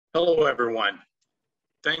Hello, everyone.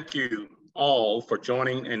 Thank you all for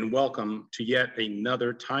joining and welcome to yet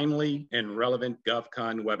another timely and relevant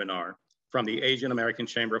GovCon webinar from the Asian American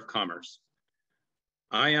Chamber of Commerce.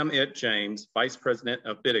 I am Ed James, Vice President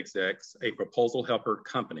of BidExecs, a proposal helper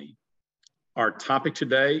company. Our topic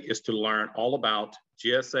today is to learn all about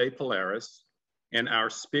GSA Polaris, and our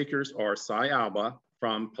speakers are Cy Alba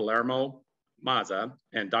from PilieroMazza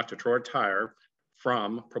and Dr. Tyre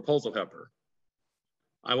from ProposalHelper.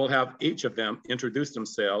 I will have each of them introduce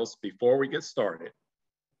themselves before we get started.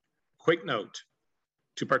 Quick note,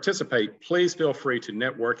 to participate, please feel free to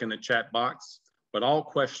network in the chat box, but all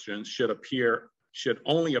questions should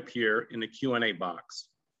only appear in the Q&A box.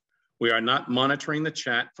 We are not monitoring the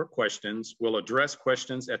chat for questions. We'll address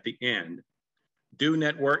questions at the end. Do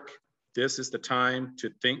network. This is the time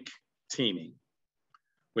to think teaming.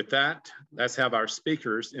 With that, let's have our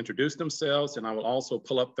speakers introduce themselves, and I will also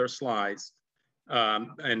pull up their slides.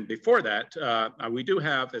 And before that, we do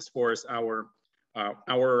have, as far as our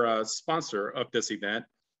sponsor of this event,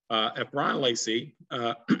 Brian Lacey,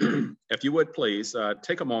 if you would please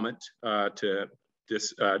take a moment to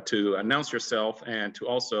announce yourself and to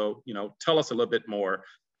also, tell us a little bit more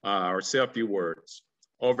or say a few words.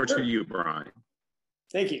 Over to you, Brian.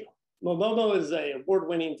 Thank you. Well, Momo is an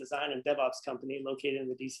award-winning design and DevOps company located in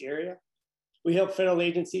the DC area. We help federal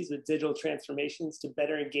agencies with digital transformations to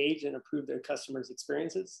better engage and improve their customers'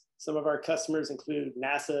 experiences. Some of our customers include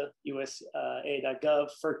NASA, USA.gov,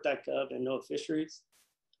 FERC.gov, and NOAA Fisheries.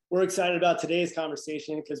 We're excited about today's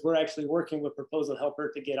conversation because we're actually working with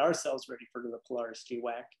ProposalHelper to get ourselves ready for the Polaris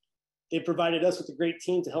GWAC. They provided us with a great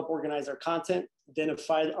team to help organize our content,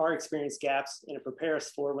 identify our experience gaps, and prepare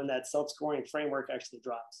us for when that self-scoring framework actually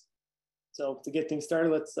drops. So to get things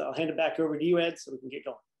started, I'll hand it back over to you, Ed, so we can get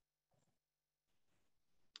going.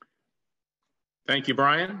 Thank you,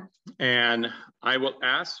 Brian. And I will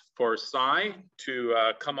ask for Cy to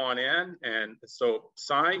come on in. And so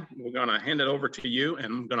Cy, we're gonna hand it over to you, and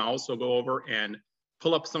I'm gonna also go over and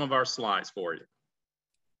pull up some of our slides for you.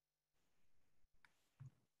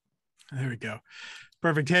 There we go.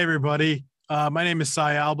 Perfect. Hey, everybody. My name is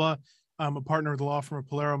Cy Alba. I'm a partner with the law firm of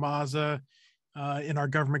PilieroMazza in our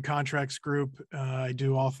government contracts group. I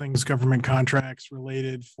do all things government contracts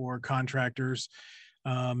related for contractors.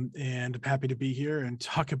 And I'm happy to be here and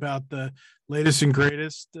talk about the latest and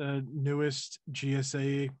greatest, newest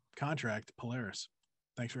GSA contract, Polaris.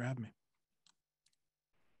 Thanks for having me.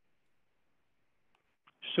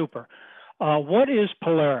 Super. What is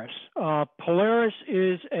Polaris? Polaris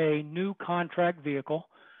is a new contract vehicle.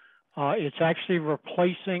 It's actually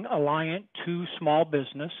replacing Alliant 2 small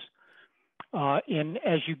business. As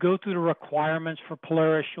you go through the requirements for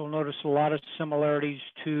Polaris, you'll notice a lot of similarities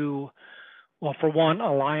to, well, for one,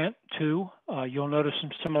 Alliant 2. You'll notice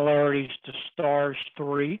some similarities to STARS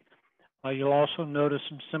 3. You'll also notice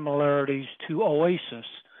some similarities to Oasis.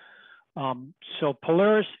 So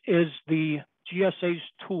Polaris is the GSA's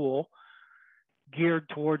tool geared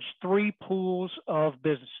towards three pools of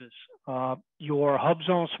businesses: your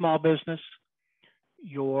hub-zone small business,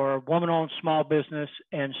 your woman-owned small business,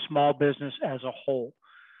 and small business as a whole.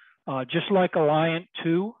 Just like Alliant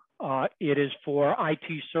 2, it is for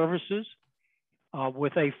IT services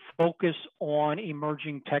with a focus on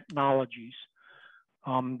emerging technologies.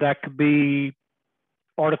 That could be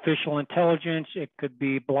artificial intelligence, it could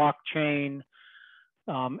be blockchain,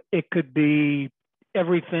 it could be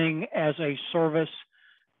everything as a service.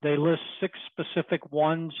 They list 6 specific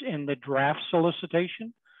ones in the draft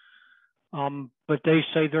solicitation, but they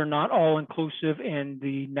say they're not all inclusive, and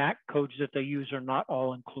the NAC codes that they use are not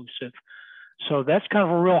all inclusive. So that's kind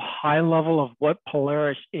of a real high level of what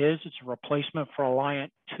Polaris is. It's a replacement for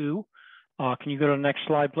Alliant 2. Can you go to the next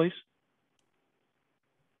slide, please?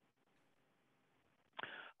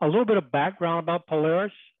 A little bit of background about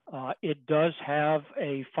Polaris. It does have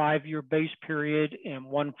a 5-year base period and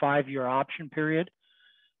 1 5-year option period.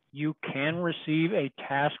 You can receive a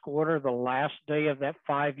task order the last day of that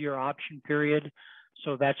 5-year option period.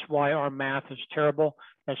 So that's why our math is terrible.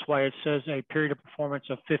 That's why it says a period of performance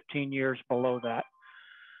of 15 years below that.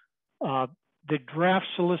 The draft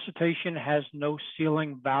solicitation has no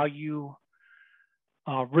ceiling value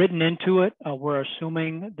written into it. We're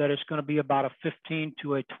assuming that it's going to be about a 15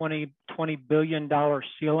 to a $20 billion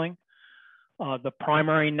ceiling. The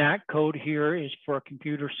primary NAC code here is for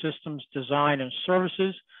computer systems design and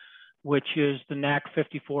services, which is the NAC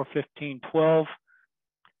 541512,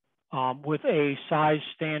 with a size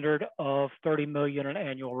standard of 30 million in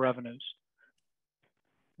annual revenues.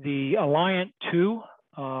 The Alliant 2,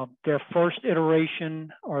 their first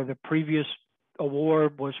iteration or the previous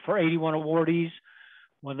award was for 81 awardees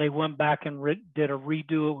When they went back and did a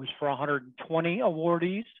redo, it was for 120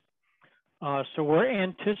 awardees. So we're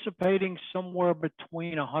anticipating somewhere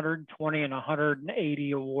between 120 and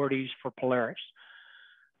 180 awardees for Polaris.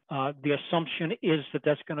 The assumption is that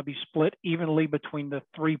that's going to be split evenly between the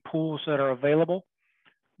 3 pools that are available.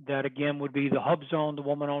 That again would be the Hub Zone, the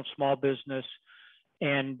Woman-Owned Small Business,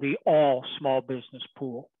 and the All Small Business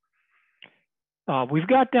pool. We've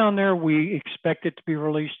got down there, we expect it to be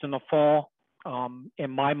released in the fall. In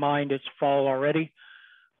my mind, it's fall already.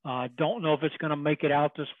 Don't know if it's going to make it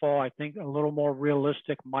out this fall. I think a little more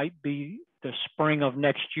realistic might be the spring of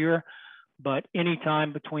next year, but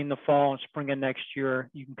anytime between the fall and spring of next year,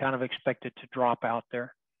 you can kind of expect it to drop out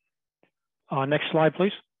there. Next slide,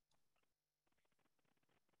 please.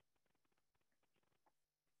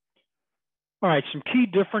 All right, some key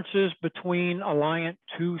differences between Alliant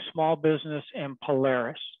 2 Small Business and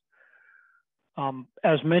Polaris.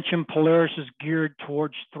 As mentioned, Polaris is geared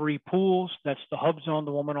towards 3 pools. That's the Hub Zone,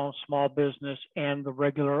 the Woman-Owned Small Business, and the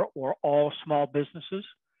regular or all small businesses.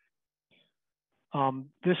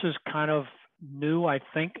 This is kind of new, I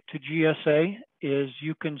think, to GSA, is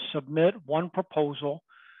you can submit one proposal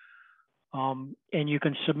and you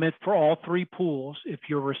can submit for all 3 pools. If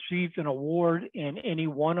you received an award in any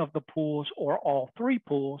one of the pools or all 3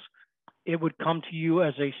 pools, it would come to you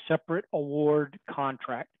as a separate award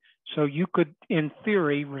contract. So you could, in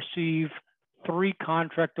theory, receive 3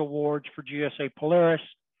 contract awards for GSA Polaris,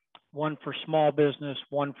 1 for small business,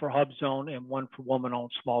 1 for Hub Zone, and 1 for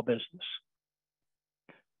woman-owned small business.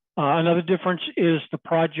 Another difference is the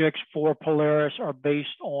projects for Polaris are based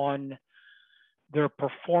on their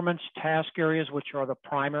performance task areas, which are the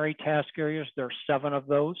primary task areas. There are 7 of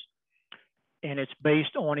those. And it's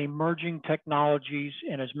based on emerging technologies.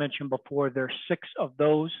 And as mentioned before, there are 6 of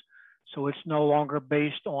those. So it's no longer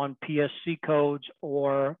based on PSC codes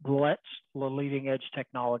or LETs, the leading edge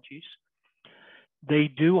technologies. They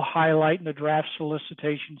do highlight in the draft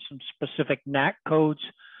solicitation some specific NAC codes,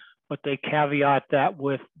 but they caveat that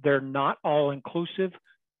with they're not all inclusive.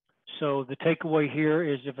 So the takeaway here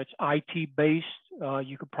is if it's IT based,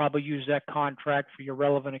 you could probably use that contract for your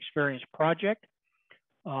relevant experience project.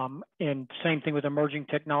 And same thing with emerging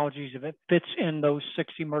technologies. If it fits in those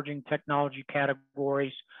 6 emerging technology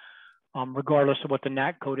categories, regardless of what the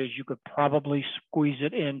NAC code is, you could probably squeeze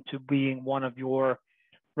it into being one of your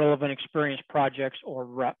relevant experience projects or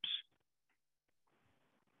reps.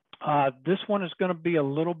 This one is going to be a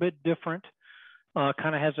little bit different.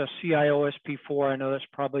 Kind of has a CIOSP4. I know that's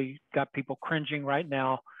probably got people cringing right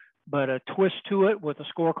now, but a twist to it with a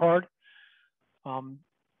scorecard.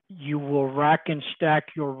 You will rack and stack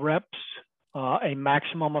your reps, a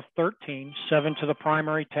maximum of 13, 7 to the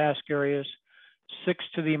primary task areas, 6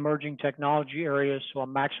 to the emerging technology areas, so a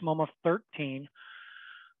maximum of 13.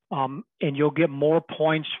 And you'll get more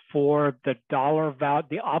points for the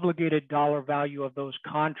the obligated dollar value of those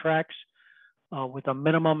contracts, with a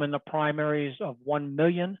minimum in the primaries of 1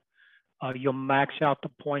 million. You'll max out the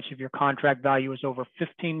points if your contract value is over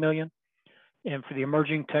 15 million. And for the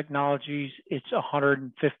emerging technologies, it's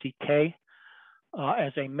 150K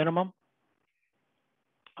as a minimum.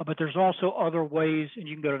 But there's also other ways, and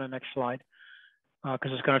you can go to the next slide,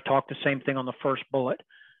 because it's going to talk the same thing on the first bullet.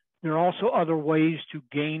 There are also other ways to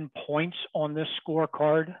gain points on this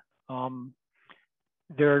scorecard.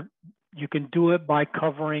 You can do it by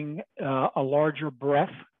covering a larger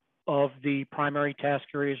breadth of the primary task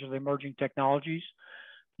areas of the emerging technologies.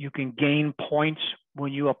 You can gain points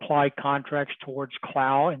when you apply contracts towards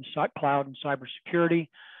cloud and cybersecurity.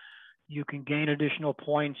 You can gain additional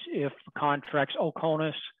points if the contract's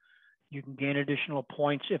OCONUS. You can gain additional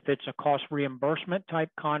points if it's a cost reimbursement type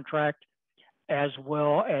contract, as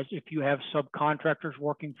well as if you have subcontractors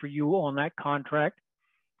working for you on that contract.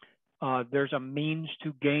 There's a means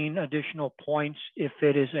to gain additional points if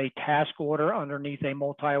it is a task order underneath a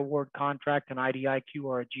multi-award contract, an IDIQ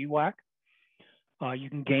or a GWAC. You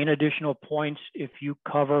can gain additional points if you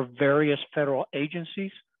cover various federal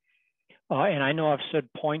agencies. And I know I've said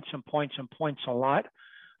points and points and points a lot.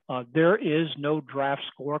 There is no draft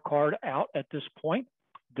scorecard out at this point.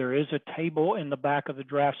 There is a table in the back of the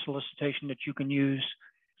draft solicitation that you can use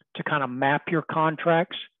to kind of map your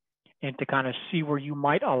contracts and to kind of see where you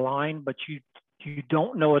might align, but you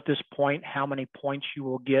don't know at this point how many points you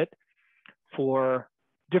will get for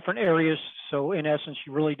different areas. So in essence,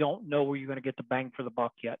 you really don't know where you're going to get the bang for the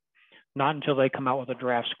buck yet, not until they come out with a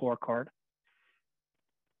draft scorecard.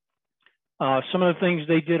 Some of the things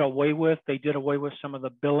they did away with some of the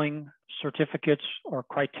billing certificates or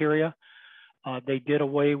criteria. They did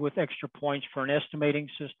away with extra points for an estimating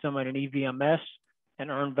system and an EVMS, an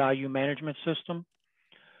earned value management system.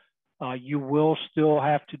 You will still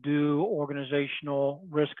have to do organizational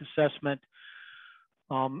risk assessment.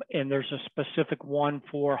 And there's a specific one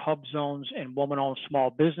for hub zones and woman-owned small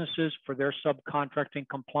businesses for their subcontracting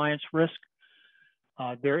compliance risk.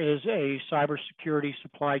 There is a cybersecurity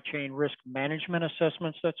supply chain risk management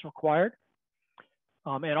assessments that's required.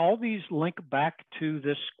 And all these link back to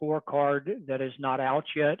this scorecard that is not out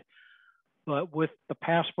yet, but with the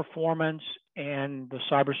past performance and the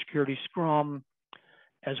cybersecurity scrum,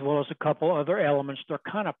 as well as a couple other elements, they're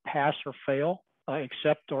kind of pass or fail,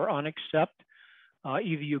 accept or unaccept. Either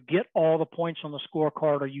you get all the points on the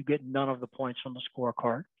scorecard or you get none of the points on the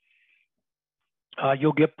scorecard.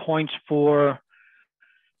 You'll get points for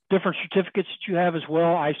different certificates that you have as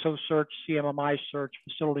well, ISO search, CMMI search,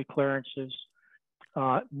 facility clearances.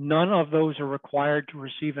 None of those are required to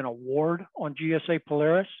receive an award on GSA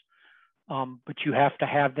Polaris, but you have to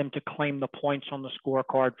have them to claim the points on the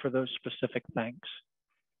scorecard for those specific things.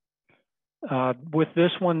 With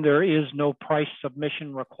this one, there is no price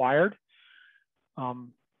submission required.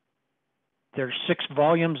 There's 6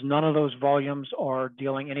 volumes. None of those volumes are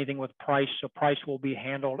dealing anything with price, so price will be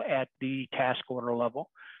handled at the task order level.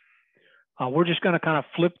 We're just going to kind of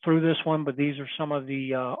flip through this one, but these are some of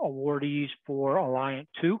the awardees for Alliant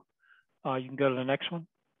 2. You can go to the next one,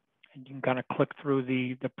 and you can kind of click through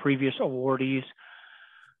the previous awardees.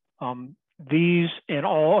 These and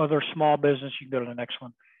all other small business, you can go to the next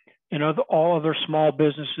one. And all other small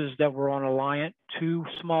businesses that were on Alliant 2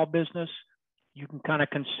 small business, you can kind of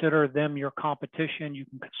consider them your competition. You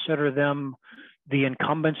can consider them the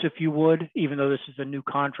incumbents, if you would, even though this is a new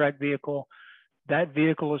contract vehicle. That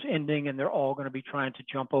vehicle is ending and they're all going to be trying to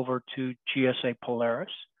jump over to GSA Polaris.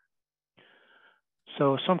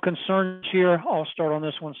 So some concerns here. I'll start on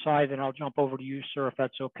this one side and I'll jump over to you, sir, if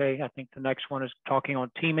that's okay. I think the next one is talking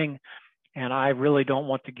on teaming, and I really don't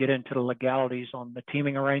want to get into the legalities on the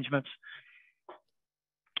teaming arrangements.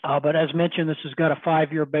 But as mentioned, this has got a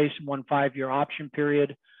 5-year base and 1 5-year option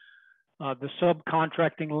period. The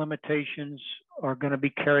subcontracting limitations are going to be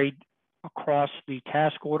carried across the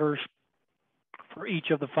task orders for each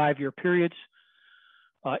of the 5-year periods.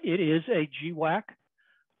 It is a GWAC,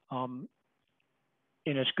 and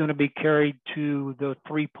it's going to be carried to the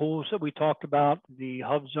 3 pools that we talked about, the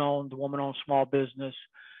hub zone, the woman-owned small business,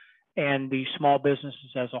 and the small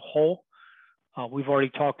businesses as a whole. We've already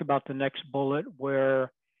talked about the next bullet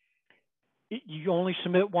where you only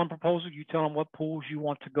submit 1 proposal. You tell them what pools you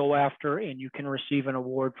want to go after, and you can receive an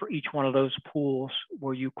award for each one of those pools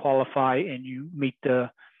where you qualify and you meet the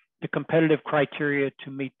competitive criteria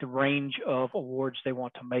to meet the range of awards they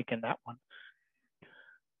want to make in that one.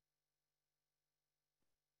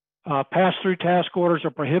 Pass-through task orders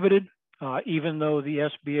are prohibited, even though the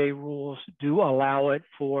SBA rules do allow it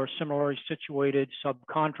for similarly situated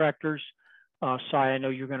subcontractors. Cy, I know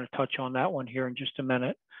you're going to touch on that one here in just a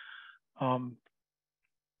minute.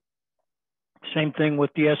 Same thing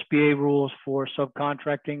with the SBA rules for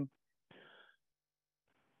subcontracting.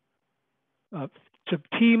 To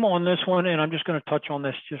team on this one, and I'm just going to touch on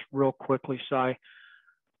this just real quickly, Cy.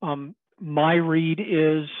 My read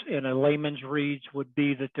is, and a layman's reads would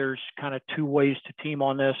be that there's kind of 2 ways to team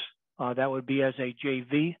on this. That would be as a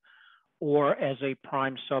JV or as a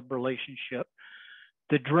prime sub relationship.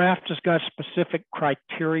 The draft has got specific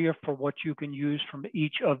criteria for what you can use from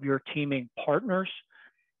each of your teaming partners.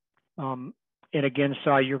 And again,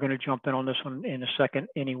 Cy, you're going to jump in on this one in a second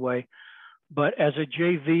anyway. But as a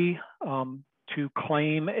JV, to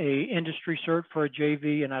claim a industry cert for a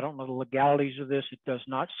JV, and I don't know the legalities of this, it does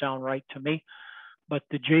not sound right to me, but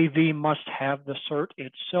the JV must have the cert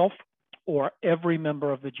itself, or every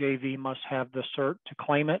member of the JV must have the cert to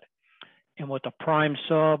claim it. And with the prime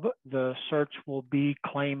sub, the certs will be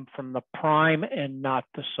claimed from the prime and not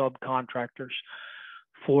the subcontractors.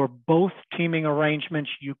 For both teaming arrangements,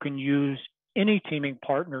 you can use any teaming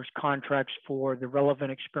partner's contracts for the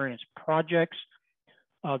relevant experience projects.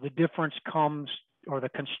 The difference comes, or the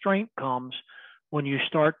constraint comes, when you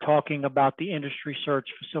start talking about the industry search,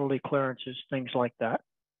 facility clearances, things like that.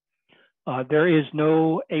 There is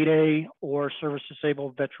no 8A or service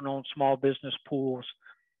disabled veteran-owned small business pools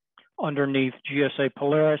underneath GSA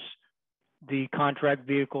Polaris. The contract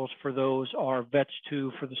vehicles for those are VETS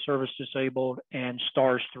 2 for the service disabled and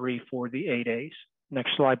STARS 3 for the 8As.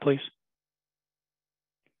 Next slide, please.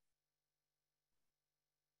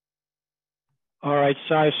 All right,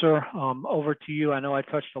 Cy, sir, over to you. I know I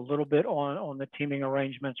touched a little bit on the teaming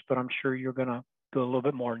arrangements, but I'm sure you're going to go a little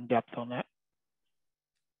bit more in depth on that.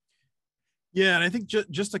 Yeah, and I think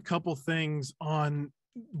just a couple things on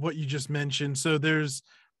what you just mentioned. So there's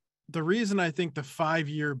the reason I think the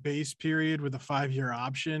 5-year base period with a 5-year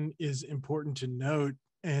option is important to note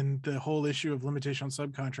and the whole issue of limitation on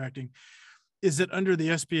subcontracting is that under the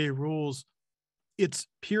SBA rules, it's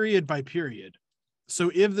period by period.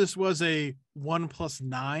 So if this was a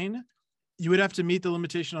 1+9, you would have to meet the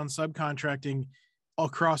limitation on subcontracting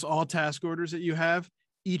across all task orders that you have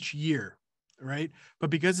each year, right? But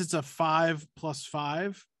because it's a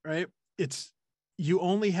 5+5, right? You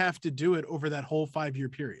only have to do it over that whole 5-year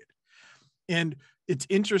period. And it's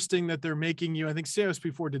interesting that they're making you, I think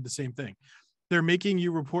CISP4 did the same thing. They're making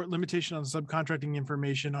you report limitation on subcontracting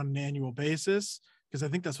information on an annual basis, because I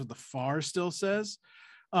think that's what the FAR still says.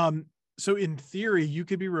 So in theory, you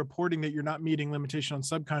could be reporting that you're not meeting limitation on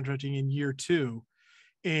subcontracting in year 2,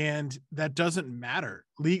 and that doesn't matter.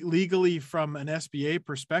 Legally, from an SBA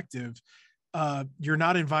perspective, you're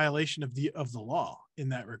not in violation of the law in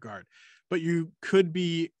that regard, but you could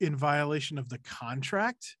be in violation of the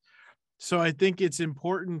contract. So I think it's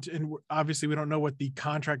important, and obviously we don't know what the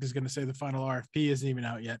contract is going to say. The final RFP isn't even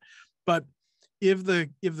out yet. But if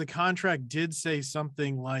the contract did say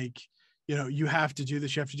something like, you have to do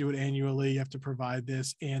this, you have to do it annually, you have to provide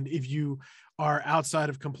this, and if you are outside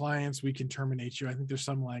of compliance, we can terminate you. I think there's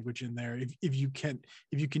some language in there. If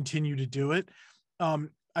you continue to do it,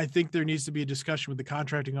 I think there needs to be a discussion with the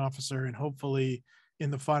contracting officer, and hopefully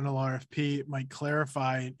in the final RFP, it might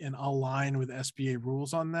clarify and align with SBA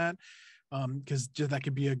rules on that. Because that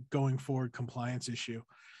could be a going forward compliance issue.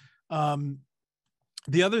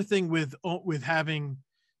 The other thing with having,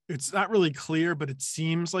 it's not really clear, but it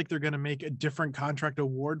seems like they're going to make a different contract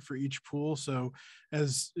award for each pool. So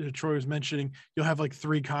as Troy was mentioning, you'll have like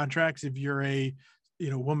 3 contracts. If you're a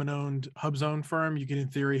woman-owned hub zone firm, you can in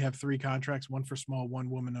theory have 3 contracts, 1 for small, 1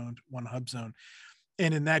 woman-owned, 1 hub zone.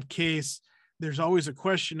 And in that case, there's always a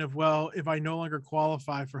question of, well, if I no longer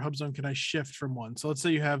qualify for hub zone, can I shift from one? So let's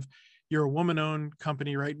say you're a woman-owned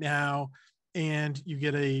company right now, and you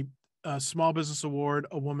get a small business award,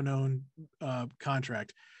 a woman-owned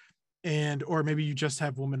contract, or maybe you just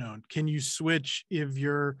have woman-owned. Can you switch if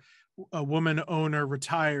a woman owner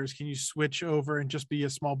retires? Can you switch over and just be a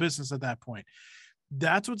small business at that point?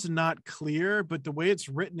 That's what's not clear, but the way it's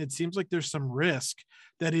written, it seems like there's some risk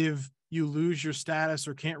that if you lose your status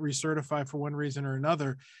or can't recertify for one reason or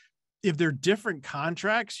another, if they're different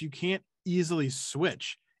contracts, you can't easily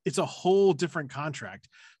switch. It's a whole different contract.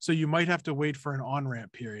 So you might have to wait for an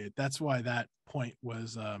on-ramp period. That's why that point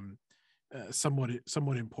was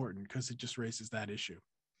somewhat important, because it just raises that issue.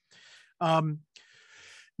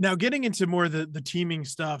 Now getting into more the teaming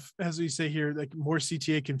stuff, as we say here, like more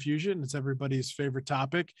CTA confusion, it's everybody's favorite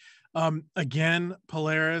topic. Again,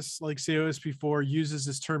 Polaris, like CISP4, uses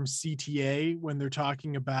this term CTA when they're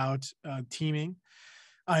talking about teaming.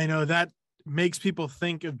 I know that makes people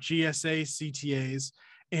think of GSA CTAs,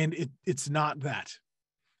 and it's not that.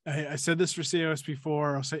 I said this for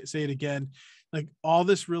CISP4, I'll say it again. Like, all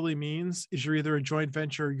this really means is you're either a joint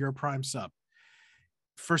venture or you're a prime sub.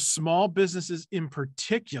 For small businesses in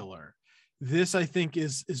particular, this, I think,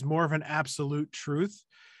 is more of an absolute truth.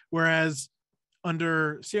 Whereas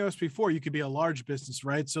under CISP4, you could be a large business,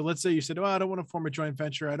 right? So let's say you said, oh, I don't want to form a joint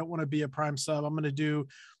venture. I don't want to be a prime sub. I'm going to do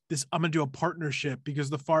this. I'm going to do a partnership, because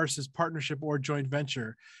the FAR says partnership or joint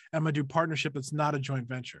venture. I'm going to do partnership that's not a joint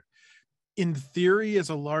venture. In theory, as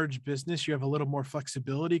a large business, you have a little more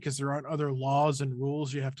flexibility because there aren't other laws and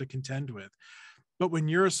rules you have to contend with. But when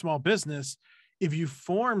you're a small business, if you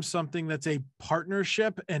form something that's a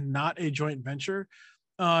partnership and not a joint venture,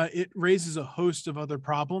 it raises a host of other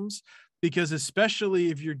problems, because especially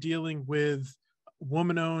if you're dealing with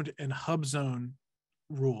woman-owned and hub zone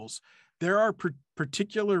rules, there are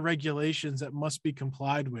particular regulations that must be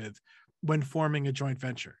complied with when forming a joint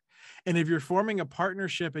venture. And if you're forming a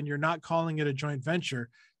partnership and you're not calling it a joint venture,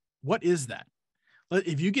 what is that?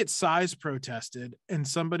 If you get size protested and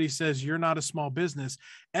somebody says you're not a small business,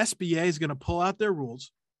 SBA is going to pull out their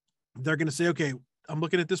rules. They're going to say, okay, I'm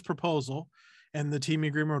looking at this proposal and the teaming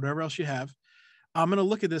agreement or whatever else you have. I'm going to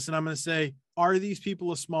look at this and I'm going to say, are these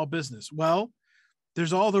people a small business? Well,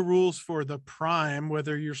 there's all the rules for the prime,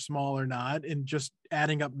 whether you're small or not, and just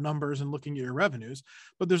adding up numbers and looking at your revenues.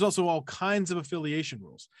 But there's also all kinds of affiliation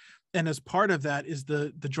rules. And as part of that is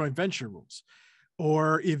the joint venture rules,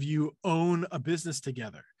 or if you own a business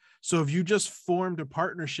together. So if you just formed a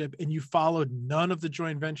partnership and you followed none of the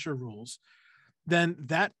joint venture rules, then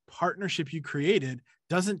that partnership you created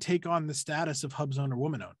doesn't take on the status of hub zone or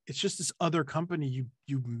woman owned. It's just this other company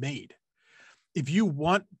you made. If you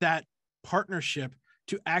want that partnership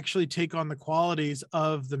to actually take on the qualities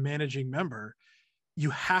of the managing member, you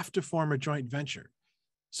have to form a joint venture.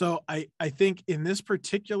 So I think in this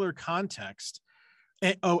particular context,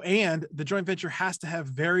 And the joint venture has to have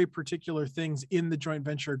very particular things in the joint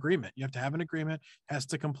venture agreement. You have to have an agreement, has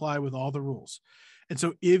to comply with all the rules. And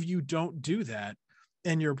so if you don't do that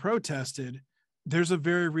and you're protested, there's a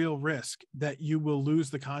very real risk that you will lose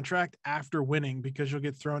the contract after winning because you'll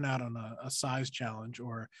get thrown out on a size challenge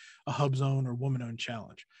or a hub zone or woman-owned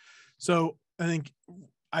challenge. So I think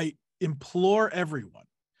I implore everyone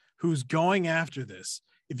who's going after this,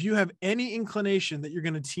 if you have any inclination that you're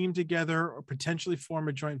going to team together or potentially form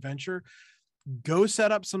a joint venture, go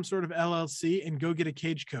set up some sort of LLC and go get a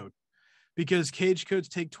cage code, because cage codes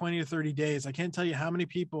take 20 to 30 days. I can't tell you how many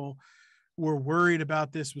people were worried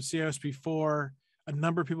about this with CSP4. A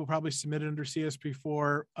number of people probably submitted under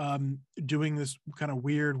CSP4 doing this kind of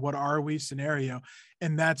weird, what are we scenario,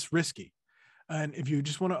 and that's risky. And if you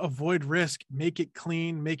just want to avoid risk, make it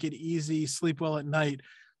clean, make it easy, sleep well at night,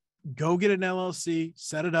 go get an LLC,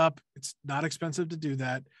 set it up. It's not expensive to do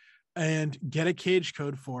that, and get a cage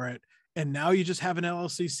code for it. And now you just have an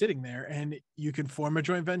LLC sitting there and you can form a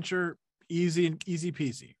joint venture easy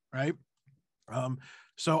peasy, right?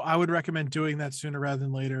 So I would recommend doing that sooner rather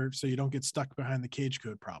than later so you don't get stuck behind the cage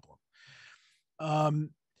code problem.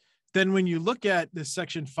 Then when you look at this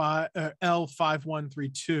section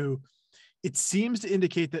L5132, it seems to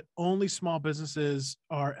indicate that only small businesses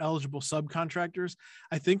are eligible subcontractors.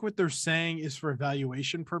 I think what they're saying is for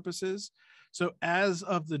evaluation purposes. So as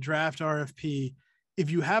of the draft RFP, if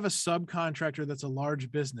you have a subcontractor that's a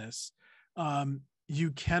large business,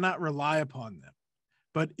 you cannot rely upon them.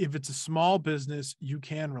 But if it's a small business, you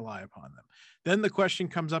can rely upon them. Then the question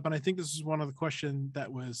comes up, and I think this is one of the questions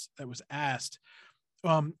that was asked.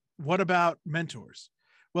 What about mentors?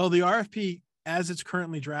 Well, the RFP, as it's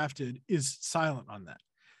currently drafted, is silent on that.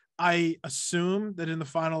 I assume that in the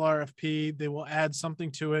final RFP, they will add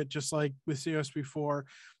something to it, just like with CSP4,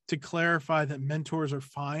 to clarify that mentors are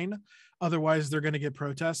fine. Otherwise, they're going to get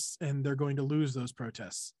protests and they're going to lose those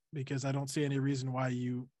protests, because I don't see any reason why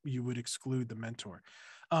you would exclude the mentor.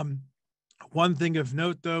 One thing of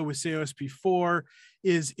note, though, with COSP4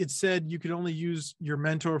 is it said you could only use your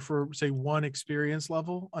mentor for, say, one experience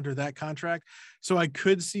level under that contract. So I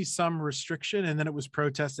could see some restriction, and then it was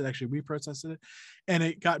protested. Actually, we protested it, and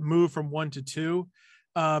it got moved from 1 to 2.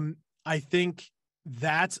 I think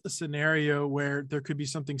that's a scenario where there could be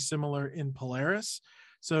something similar in Polaris.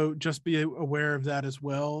 So just be aware of that as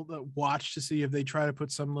well. Watch to see if they try to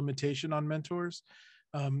put some limitation on mentors,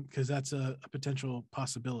 because that's a potential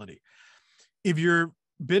possibility. If you're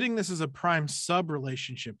bidding this as a prime sub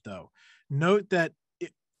relationship, though, note that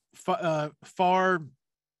it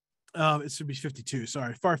should be 52.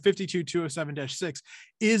 Sorry, FAR 52207-6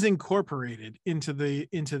 is incorporated into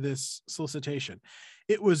this solicitation.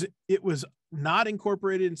 It was not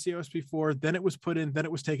incorporated in COSP4, then it was put in, then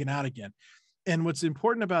it was taken out again. And what's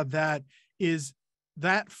important about that is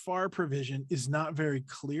that FAR provision is not very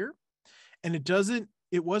clear, and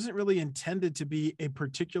it wasn't really intended to be a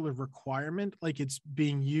particular requirement like it's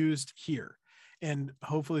being used here. And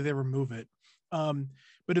hopefully they remove it.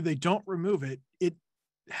 But if they don't remove it, it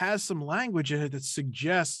has some language in it that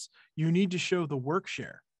suggests you need to show the work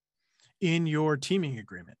share in your teaming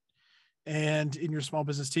agreement and in your small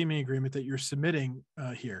business teaming agreement that you're submitting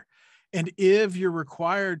here. And if you're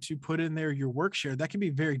required to put in there your work share, that can be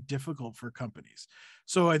very difficult for companies.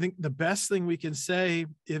 So I think the best thing we can say,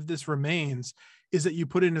 if this remains, is that you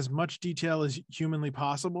put in as much detail as humanly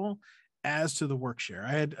possible as to the work share.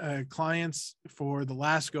 I had clients for the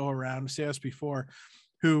last go around, CSP4,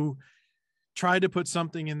 who tried to put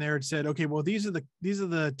something in there and said, okay, well, these are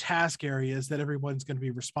the task areas that everyone's going to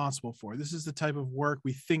be responsible for. This is the type of work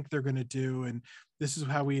we think they're going to do, and this is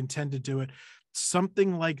how we intend to do it.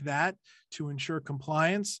 Something like that to ensure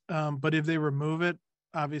compliance. But if they remove it,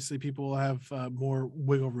 obviously people will have more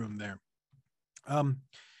wiggle room there.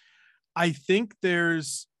 I think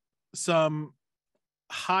there's some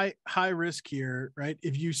high risk here, right?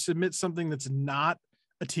 If you submit something that's not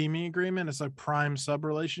a teaming agreement, it's a prime sub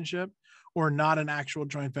relationship, or not an actual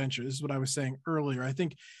joint venture. This is what I was saying earlier. I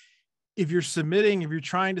think if you're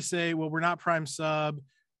trying to say, well, we're not prime sub,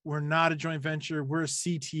 we're not a joint venture, we're a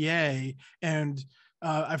CTA. And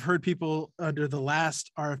I've heard people under the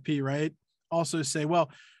last RFP, right, also say, well,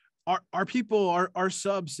 our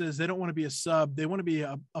sub says they don't want to be a sub, they want to be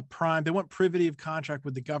a prime, they want privity of contract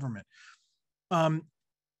with the government.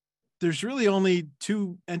 There's really only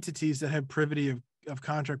two entities that have privity of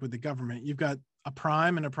contract with the government. You've got a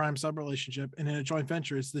prime and a prime sub relationship, and in a joint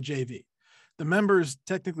venture, it's the JV. The members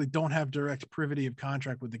technically don't have direct privity of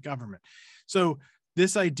contract with the government. So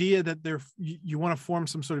this idea that you want to form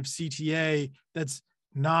some sort of CTA that's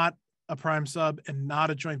not a prime sub and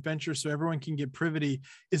not a joint venture so everyone can get privity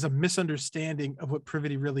is a misunderstanding of what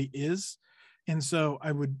privity really is. And so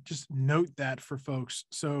I would just note that for folks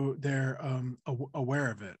so they're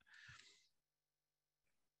aware of it.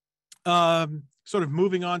 Sort of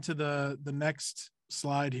moving on to the next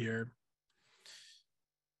slide here.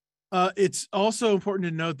 It's also important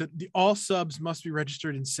to note that all subs must be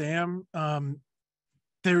registered in SAM.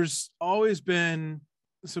 There's always been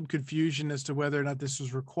some confusion as to whether or not this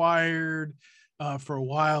was required. For a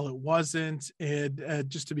while, it wasn't. And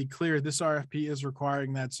just to be clear, this RFP is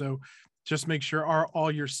requiring that. So just make sure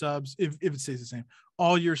all your subs, if it stays the same,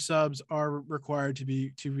 all your subs are required to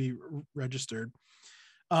be registered.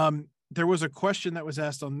 There was a question that was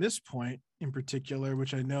asked on this point in particular,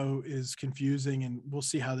 which I know is confusing, and we'll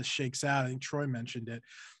see how this shakes out. I think Troy mentioned it,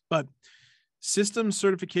 but systems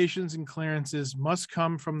certifications and clearances must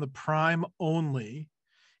come from the prime only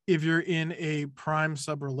if you're in a prime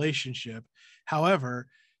sub relationship. However,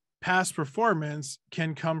 past performance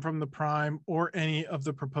can come from the prime or any of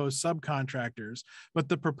the proposed subcontractors, but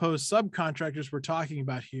the proposed subcontractors we're talking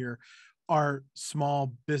about here are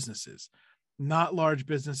small businesses, not large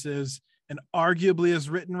businesses, and arguably as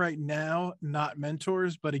written right now, not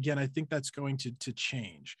mentors. But again, I think that's going to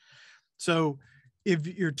change. So if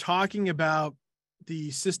you're talking about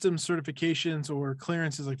the system certifications or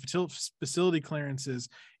clearances like facility clearances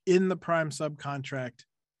in the prime subcontract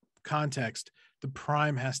context, the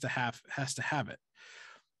prime has to have it.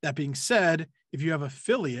 That being said, if you have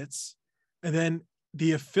affiliates, and then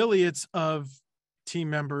the affiliates of team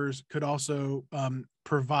members could also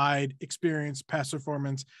provide experience, past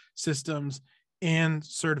performance, systems, and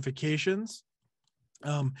certifications.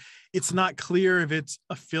 It's not clear if it's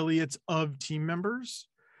affiliates of team members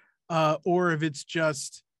or if it's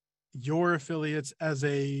just your affiliates as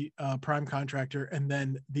a prime contractor and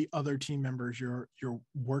then the other team members you're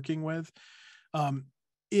working with.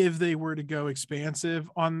 If they were to go expansive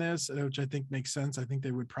on this, which I think makes sense, I think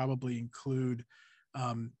they would probably include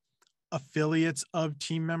affiliates of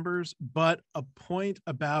team members. But a point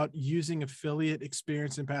about using affiliate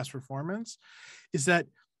experience and past performance is that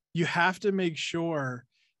you have to make sure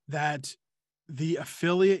that the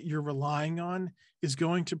affiliate you're relying on is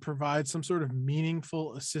going to provide some sort of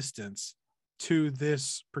meaningful assistance to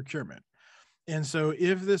this procurement. And so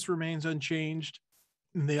if this remains unchanged,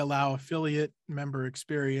 and they allow affiliate member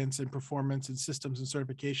experience and performance and systems and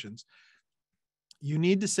certifications, you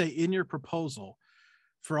need to say in your proposal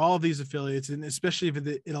for all of these affiliates, and especially if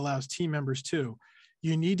it allows team members too,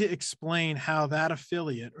 you need to explain how that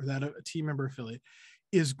affiliate or that a team member affiliate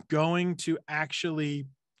is going to actually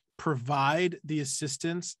provide the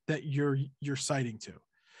assistance that you're citing to.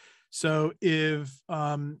 So if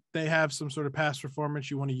they have some sort of past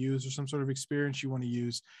performance you want to use or some sort of experience you want to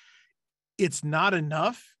use, it's not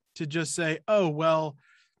enough to just say, oh, well,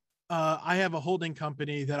 I have a holding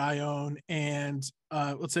company that I own. And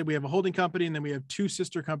let's say we have a holding company and then we have two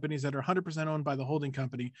sister companies that are 100% owned by the holding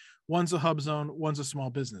company. One's a hub zone, one's a small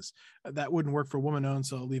business. That wouldn't work for woman owned,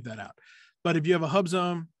 so I'll leave that out. But if you have a hub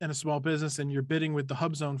zone and a small business and you're bidding with the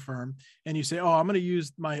hub zone firm and you say, oh, I'm going to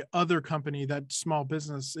use my other company, that small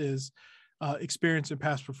business is experience and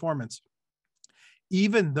past performance,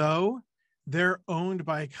 even though they're owned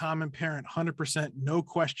by a common parent, 100%, no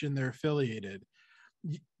question they're affiliated,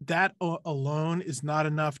 that alone is not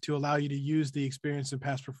enough to allow you to use the experience and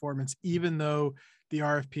past performance, even though the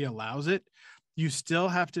RFP allows it. You still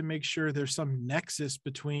have to make sure there's some nexus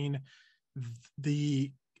between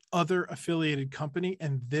the other affiliated company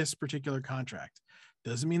and this particular contract.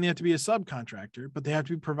 Doesn't mean they have to be a subcontractor, but they have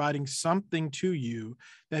to be providing something to you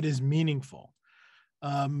that is meaningful.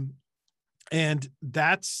 And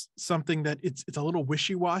that's something that it's a little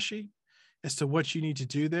wishy-washy as to what you need to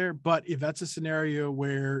do there. But if that's a scenario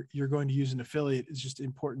where you're going to use an affiliate, it's just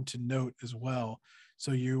important to note as well.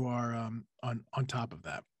 So you are on top of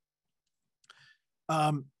that.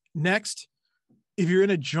 Next, if you're in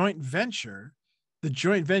a joint venture, the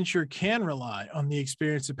joint venture can rely on the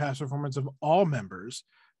experience and past performance of all members.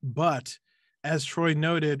 But as Troy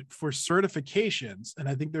noted, for certifications, and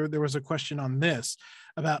I think there was a question on this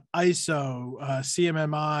about ISO,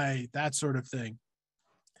 CMMI, that sort of thing,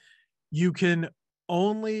 you can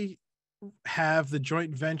only have the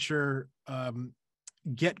joint venture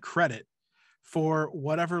get credit for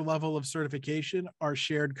whatever level of certification are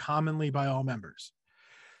shared commonly by all members.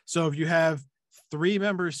 So if you have 3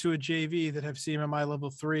 members to a JV that have CMMI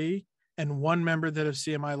level 3 and 1 member that have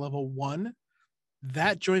CMI level 1,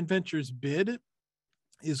 that joint venture's bid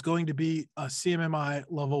is going to be a CMMI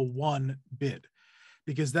level 1 bid,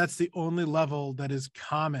 because that's the only level that is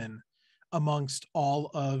common amongst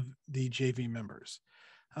all of the JV members.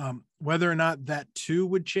 Whether or not that too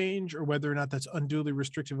would change, or whether or not that's unduly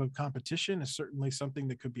restrictive of competition, is certainly something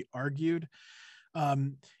that could be argued.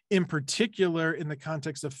 In particular, in the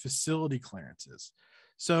context of facility clearances.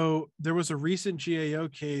 So there was a recent GAO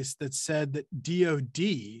case that said that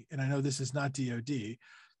DOD, and I know this is not DOD,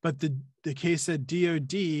 but the case said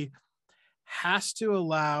DOD has to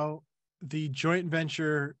allow the joint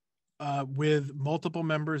venture with multiple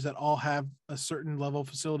members that all have a certain level of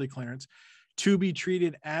facility clearance to be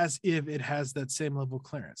treated as if it has that same level of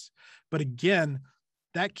clearance. But again,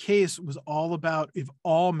 that case was all about if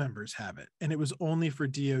all members have it, and it was only for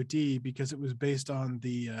DOD because it was based on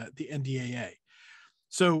the NDAA.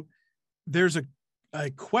 So there's a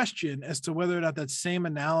question as to whether or not that same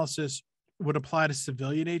analysis would apply to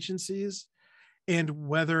civilian agencies, and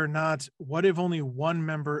whether or not, what if only one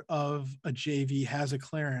member of a JV has a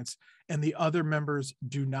clearance and the other members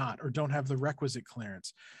do not, or don't have the requisite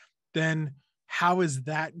clearance? Then how is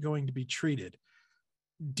that going to be treated?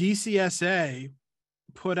 DCSA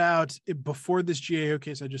put out, before this GAO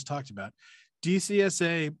case I just talked about,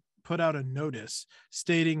 DCSA put out a notice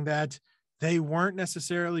stating that they weren't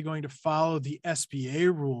necessarily going to follow the SBA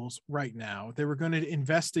rules right now. They were going to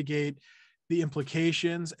investigate the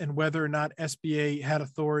implications and whether or not SBA had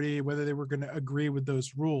authority, whether they were going to agree with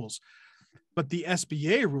those rules. But the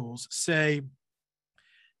SBA rules say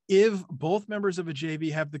if both members of a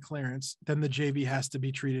JV have the clearance, then the JV has to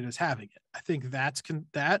be treated as having it. I think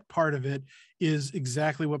that part of it is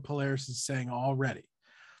exactly what Polaris is saying already.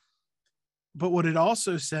 But what it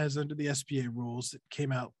also says under the SBA rules that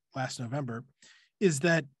came out last November is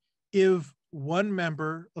that if one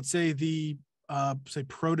member, let's say the say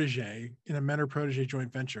protege in a mentor-protege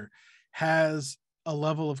joint venture, has a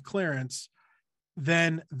level of clearance,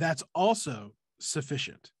 then that's also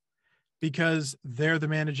sufficient because they're the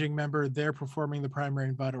managing member, they're performing the primary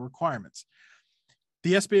and vital requirements.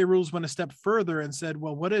 The SBA rules went a step further and said,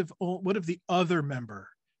 well, what if the other member,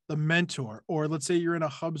 the mentor, or let's say you're in a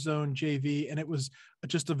hub zone JV and it was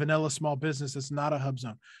just a vanilla small business that's not a hub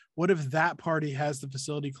zone. What if that party has the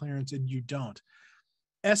facility clearance and you don't?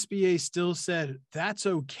 SBA still said that's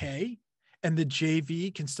okay, and the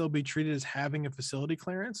JV can still be treated as having a facility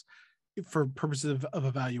clearance for purposes of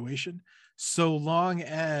evaluation, so long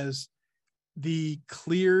as the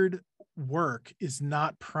cleared work is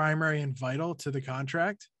not primary and vital to the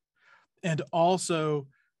contract, and also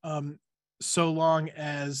so long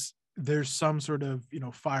as there's some sort of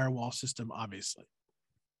firewall system, obviously.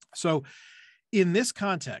 So in this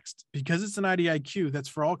context, because it's an IDIQ that's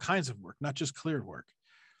for all kinds of work, not just cleared work,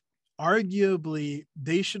 arguably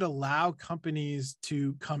they should allow companies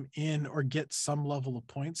to come in or get some level of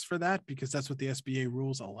points for that, because that's what the SBA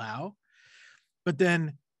rules allow. But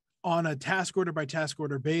then on a task order by task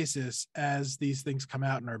order basis, as these things come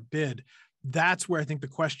out in our bid, that's where I think the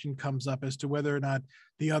question comes up as to whether or not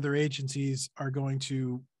the other agencies are going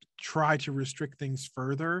to try to restrict things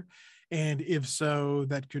further. And if so,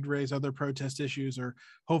 that could raise other protest issues, or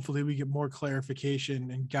hopefully we get more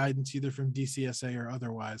clarification and guidance either from DCSA or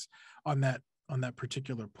otherwise on that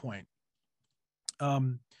particular point.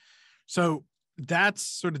 So that's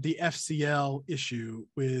sort of the FCL issue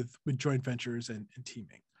with joint ventures and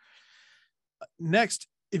teaming. Next,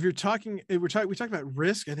 if you're talking, we talked about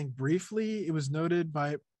risk. I think briefly it was noted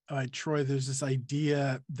by Troy. There's this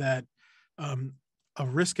idea that a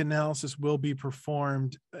risk analysis will be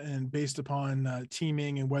performed and based upon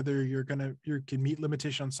teaming and whether you can meet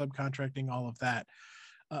limitation on subcontracting, all of that.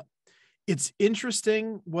 It's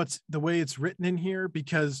interesting the way it's written in here,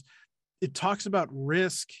 because it talks about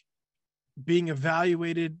risk being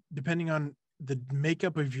evaluated depending on the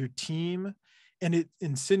makeup of your team. And it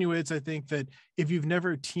insinuates, I think, that if you've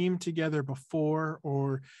never teamed together before,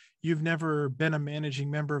 or you've never been a managing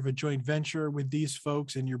member of a joint venture with these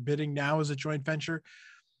folks and you're bidding now as a joint venture,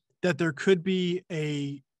 that there could be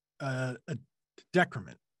a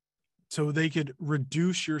decrement. So they could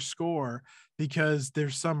reduce your score because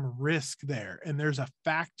there's some risk there. And there's a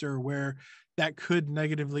factor where that could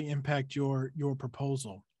negatively impact your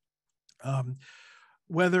proposal.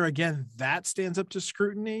 Whether, again, that stands up to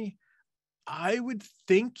scrutiny, I would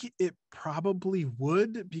think it probably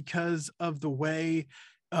would, because of the way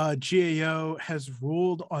GAO has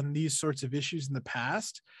ruled on these sorts of issues in the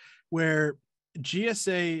past, where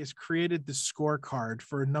GSA has created the scorecard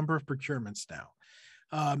for a number of procurements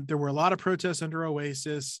now. There were a lot of protests under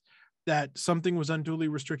OASIS that something was unduly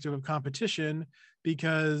restrictive of competition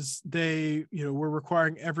because they were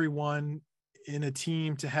requiring everyone in a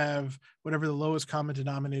team to have whatever the lowest common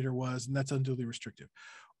denominator was, and that's unduly restrictive.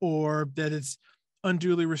 Or that it's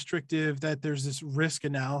unduly restrictive that there's this risk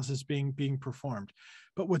analysis being performed.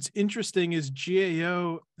 But what's interesting is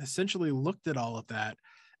GAO essentially looked at all of that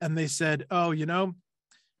and they said, oh, you know,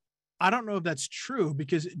 I don't know if that's true,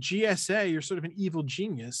 because GSA, you're sort of an evil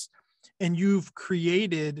genius, and you've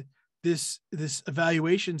created this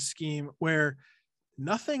evaluation scheme where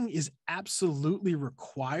nothing is absolutely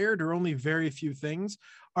required, or only very few things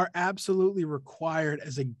are absolutely required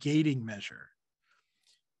as a gating measure.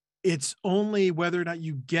 It's only whether or not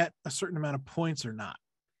you get a certain amount of points or not.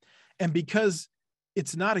 And because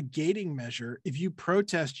it's not a gating measure, if you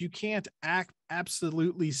protest, you can't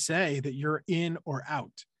absolutely say that you're in or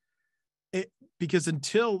out. Because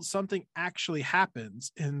until something actually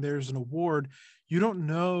happens and there's an award, you don't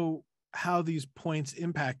know how these points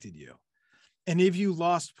impacted you. And if you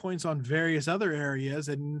lost points on various other areas,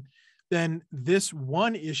 and then this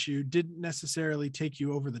one issue didn't necessarily take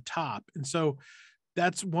you over the top. And so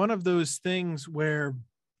that's one of those things where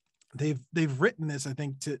they've written this, I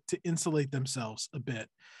think, to insulate themselves a bit.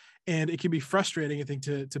 And it can be frustrating, I think,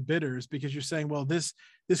 to bidders, because you're saying, well, this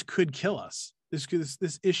could kill us.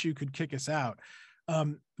 This issue could kick us out.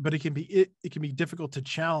 But it can be difficult to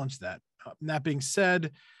challenge that. That being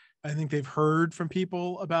said, I think they've heard from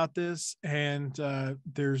people about this, and I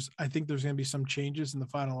think there's going to be some changes in the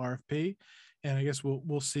final RFP, and I guess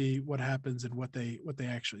we'll see what happens and what they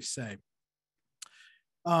actually say.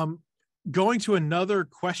 Going to another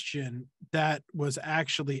question that was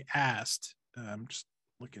actually asked, I'm just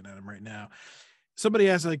looking at them right now. Somebody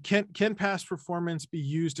asked, can past performance be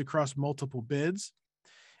used across multiple bids?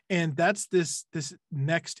 And that's this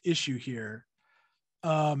next issue here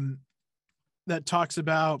that talks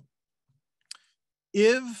about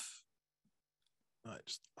if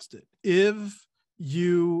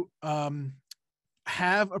you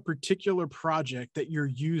have a particular project that you're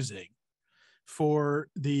using for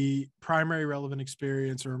the primary relevant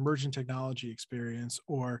experience or emerging technology experience,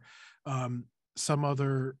 or some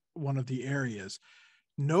other one of the areas,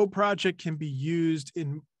 no project can be used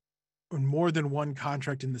in more than one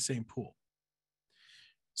contract in the same pool.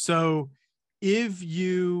 So if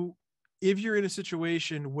you're in a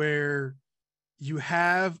situation where you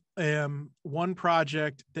have one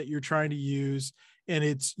project that you're trying to use, and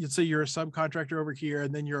let's say you're a subcontractor over here,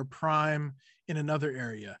 and then you're a prime in another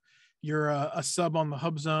area. You're a sub on the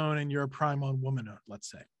hub zone, and you're a prime on woman owned, let's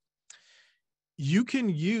say. You can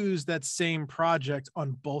use that same project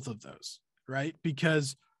on both of those, right?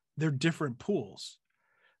 Because they're different pools.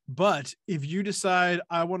 But if you decide,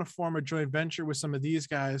 I want to form a joint venture with some of these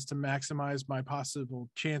guys to maximize my possible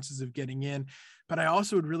chances of getting in, but I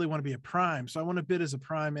also would really want to be a prime, so I want to bid as a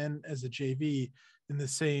prime and as a JV in the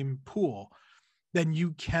same pool, then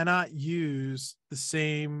you cannot use the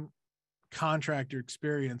same contractor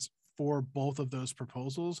experience for both of those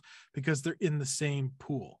proposals because they're in the same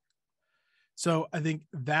pool. So I think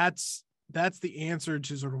that's the answer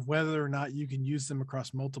to sort of whether or not you can use them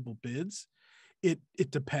across multiple bids. It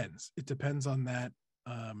depends. It depends on that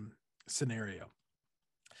scenario.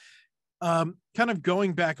 Kind of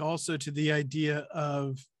going back also to the idea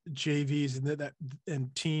of JVs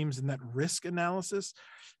and teams and that risk analysis.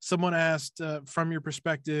 Someone asked, from your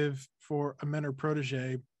perspective for a mentor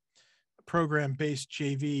protege program-based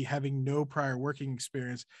JV having no prior working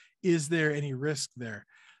experience, is there any risk there?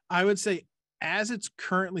 I would say, as it's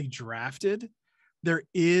currently drafted, there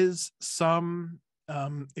is some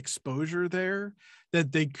exposure there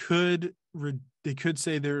that they could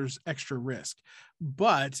say there's extra risk.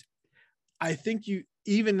 But I think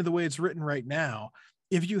even the way it's written right now,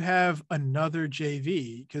 if you have another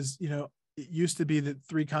JV, because it used to be that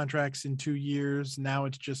 3 contracts in 2 years, now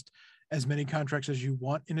it's just as many contracts as you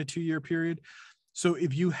want in a 2-year period. So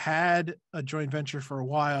if you had a joint venture for a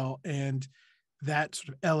while and that sort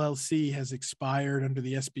of LLC has expired under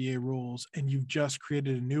the SBA rules, and you've just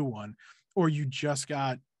created a new one, or you just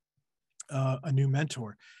got a new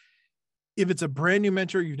mentor. If it's a brand new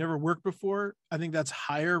mentor you've never worked before, I think that's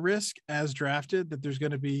higher risk as drafted, that there's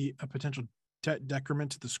going to be a potential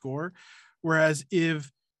decrement to the score. Whereas if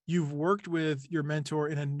you've worked with your mentor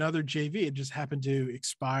in another JV, it just happened to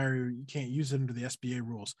expire, you can't use it under the SBA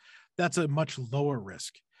rules, that's a much lower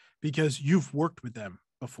risk because you've worked with them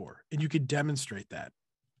before and you could demonstrate that.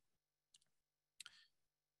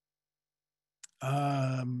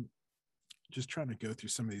 Just trying to go through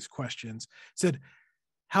some of these questions. Said,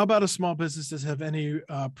 how about a small business that have any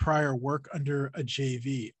prior work under a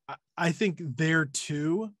JV? I think there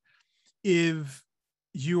too, if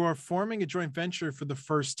you are forming a joint venture for the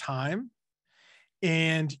first time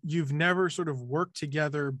and you've never sort of worked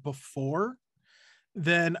together before,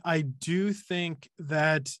 then I do think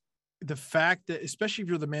that the fact that, especially if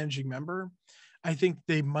you're the managing member, I think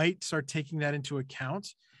they might start taking that into account.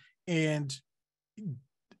 And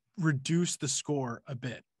reduce the score a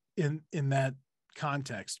bit in that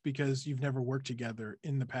context, because you've never worked together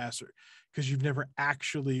in the past, or because you've never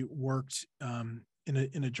actually worked in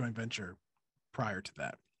a joint venture prior to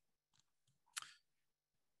that.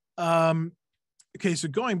 Okay, so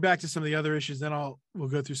going back to some of the other issues, then we'll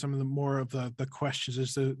go through some of the more of the questions,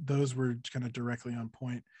 as those were kind of directly on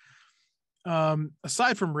point.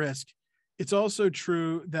 Aside from risk, it's also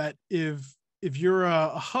true that if you're a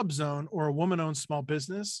hub zone or a woman-owned small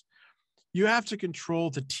business, you have to control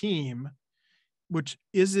the team, which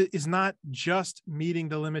is not just meeting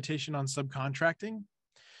the limitation on subcontracting,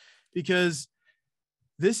 because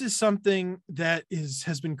this is something that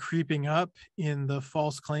has been creeping up in the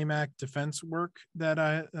False Claim Act defense work that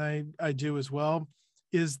I do as well.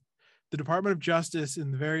 Is the Department of Justice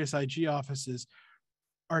and the various IG offices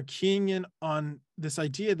are keying in on this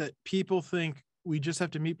idea that people think we just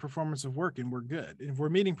have to meet performance of work and we're good. And if we're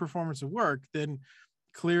meeting performance of work, then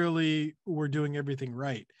clearly we're doing everything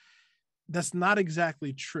right. That's not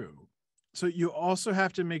exactly true. So you also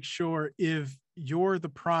have to make sure, if you're the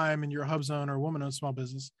prime in your hub zone or woman-owned small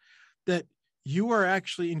business, that you are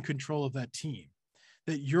actually in control of that team,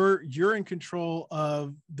 that you're in control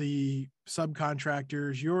of the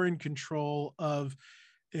subcontractors, you're in control of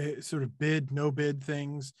sort of bid, no bid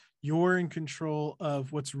things, you're in control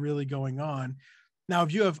of what's really going on. Now,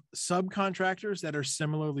 if you have subcontractors that are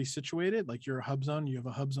similarly situated, like you're a hub zone, you have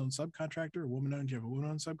a hub zone subcontractor, woman-owned, you have a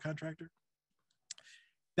woman-owned subcontractor,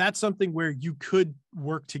 that's something where you could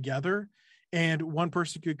work together and one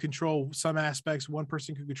person could control some aspects, one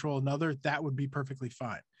person could control another. That would be perfectly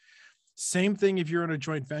fine. Same thing if you're in a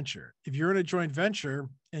joint venture. If you're in a joint venture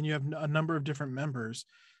and you have a number of different members,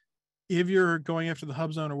 if you're going after the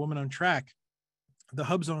hub zone or woman-owned track, the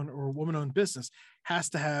hub zone or woman-owned business has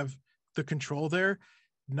to have the control there,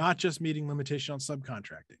 not just meeting limitation on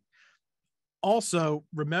subcontracting. Also,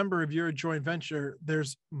 remember, if you're a joint venture,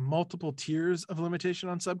 there's multiple tiers of limitation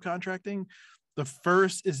on subcontracting. The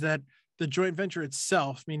first is that the joint venture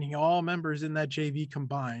itself, meaning all members in that JV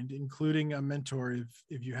combined, including a mentor,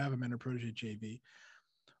 if you have a mentor protege JV,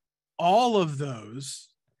 all of those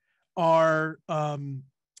are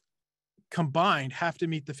combined have to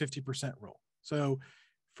meet the 50% rule. So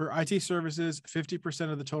for IT services,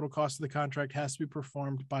 50% of the total cost of the contract has to be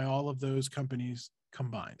performed by all of those companies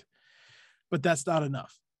combined. But that's not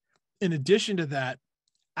enough. In addition to that,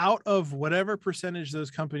 out of whatever percentage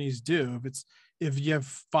those companies do, if you have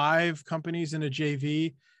 5 companies in a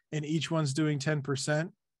JV and each one's doing 10%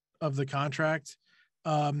 of the contract,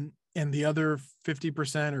 and the other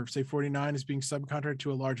 50% or say 49 is being subcontracted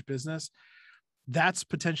to a large business, that's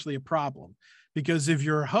potentially a problem. Because if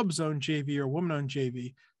you're a hub zone JV or woman-owned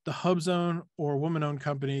JV, the hub zone or woman-owned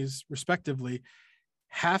companies respectively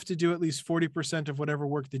have to do at least 40% of whatever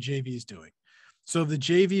work the JV is doing. So the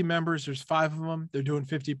JV members, there's 5 of them, they're doing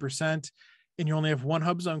 50%, and you only have one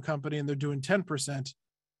hub zone company and they're doing 10%.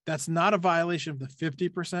 That's not a violation of the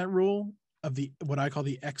 50% rule of the what I call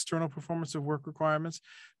the external performance of work requirements,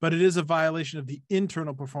 but it is a violation of the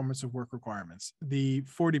internal performance of work requirements, the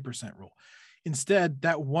 40% rule. Instead,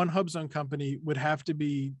 that one hub zone company would have to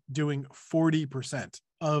be doing 40%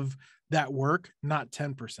 of that work, not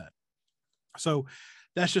 10%. So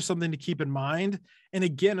that's just something to keep in mind. And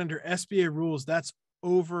again, under SBA rules, that's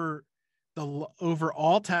over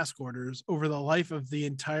all task orders over the life of the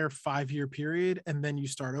entire 5-year period. And then you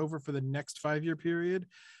start over for the next 5-year period.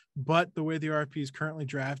 But the way the RFP is currently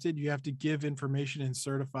drafted, you have to give information and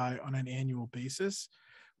certify on an annual basis,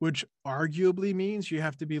 which arguably means you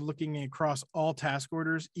have to be looking across all task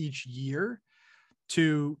orders each year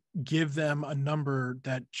to give them a number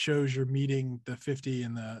that shows you're meeting the 50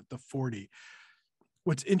 and the 40.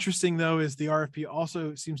 What's interesting, though, is the RFP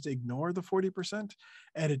also seems to ignore the 40%,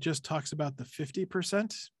 and it just talks about the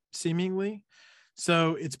 50%, seemingly.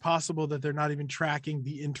 So it's possible that they're not even tracking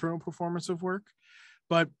the internal performance of work.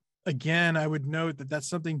 But again, I would note that that's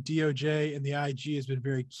something DOJ and the IG has been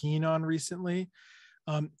very keen on recently.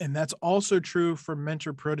 And that's also true for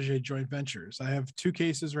mentor-protege joint ventures. I have 2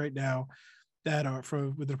 cases right now that are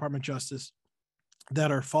with the Department of Justice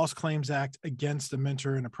that are False Claims Act against a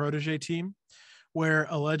mentor and a protege team, where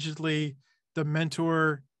allegedly the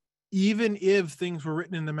mentor, even if things were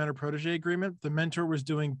written in the mentor-protege agreement, the mentor was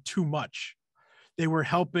doing too much. They were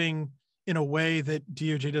helping in a way that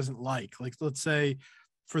DOJ doesn't like. Like, let's say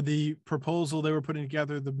for the proposal they were putting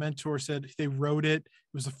together, the mentor said they wrote it.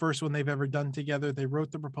 It was the first one they've ever done together. They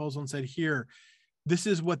wrote the proposal and said, here, this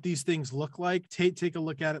is what these things look like. Take a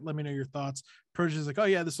look at it. Let me know your thoughts. Protege is like, oh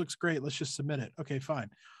yeah, this looks great. Let's just submit it. Okay, fine.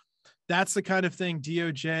 That's the kind of thing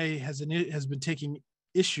DOJ has been taking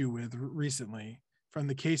issue with recently. from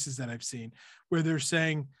the cases that I've seen, where they're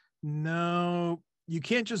saying, no, you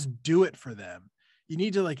can't just do it for them. You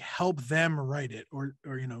need to like help them write it, or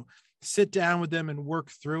sit down with them and work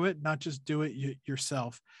through it, not just do it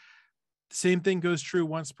yourself. The same thing goes true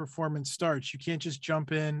once performance starts. You can't just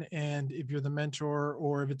jump in, and if you're the mentor,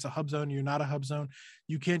 or if it's a hub zone, you're not a hub zone,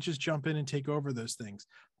 you can't just jump in and take over those things.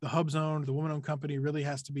 The hub zone, the woman-owned company, really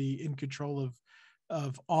has to be in control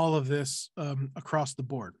of all of this across the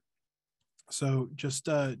board. So just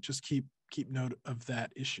keep note of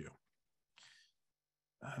that issue.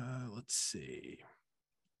 Let's see.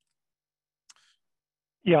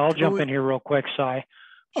 Yeah, I'll jump in here real quick, Cy.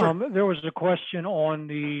 Sure. There was a question on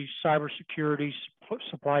the cybersecurity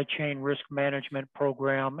supply chain risk management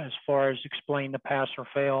program as far as explain the pass or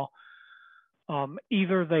fail.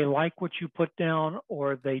 Either they like what you put down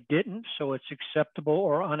or they didn't, so it's acceptable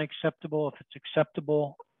or unacceptable. If it's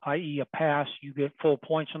acceptable, i.e. a pass, you get full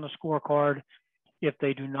points on the scorecard. If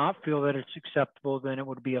they do not feel that it's acceptable, then it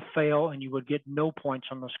would be a fail and you would get no points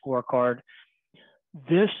on the scorecard.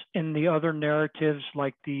 This and the other narratives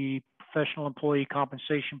like the professional employee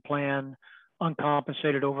compensation plan,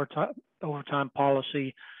 uncompensated overtime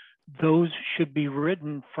policy, those should be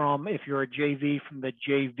written from, if you're a JV, from the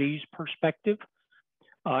JV's perspective.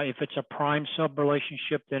 If it's a prime sub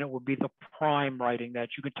relationship, then it would be the prime writing that.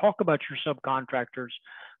 You can talk about your subcontractors,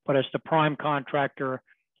 but as the prime contractor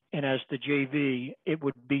and as the JV, it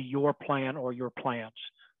would be your plan or your plans.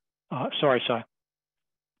 Sorry, Cy.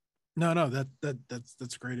 No,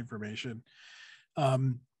 that's great information.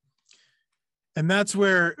 And that's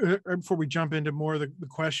where, before we jump into more of the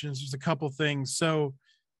questions, there's a couple things. So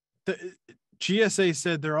the GSA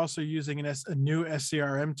said they're also using a new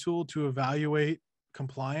SCRM tool to evaluate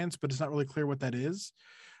compliance, but it's not really clear what that is.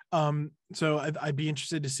 So I'd be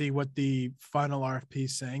interested to see what the final RFP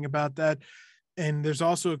is saying about that. And there's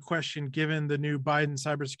also a question, given the new Biden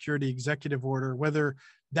cybersecurity executive order, whether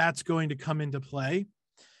that's going to come into play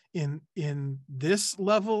in this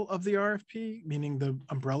level of the RFP, meaning the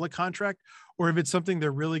umbrella contract, or if it's something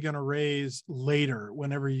they're really going to raise later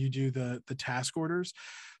whenever you do the task orders.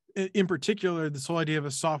 In particular, this whole idea of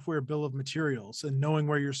a software bill of materials and knowing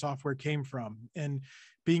where your software came from and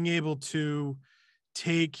being able to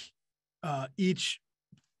take each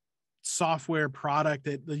software product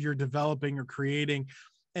that you're developing or creating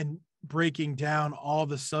and breaking down all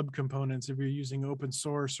the subcomponents, if you're using open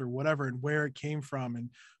source or whatever, and where it came from and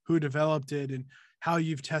who developed it and how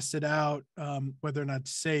you've tested out whether or not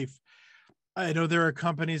it's safe. I know there are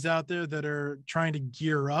companies out there that are trying to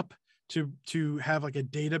gear up to have like a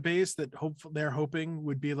database that they're hoping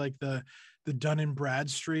would be like the Dun &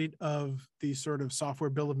 Bradstreet of the sort of software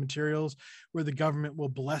bill of materials, where the government will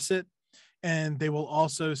bless it. And they will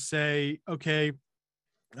also say, okay,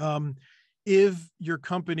 if your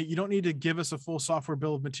company, you don't need to give us a full software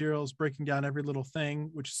bill of materials breaking down every little thing,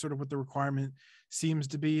 which is sort of what the requirement seems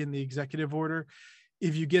to be in the executive order.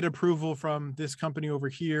 If you get approval from this company over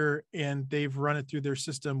here and they've run it through their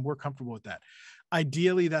system, we're comfortable with that.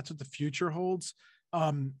 Ideally, that's what the future holds.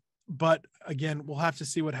 But again, we'll have to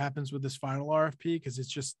see what happens with this final RFP, because it's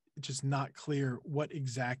just not clear what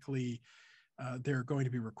exactly they're going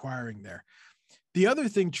to be requiring there. The other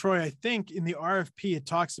thing, Troy, I think in the RFP, it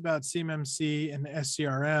talks about CMMC and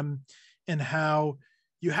SCRM and how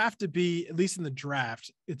you have to be, at least in the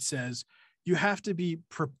draft, it says, you have to be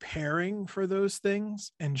preparing for those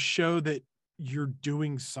things and show that you're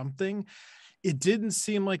doing something. It didn't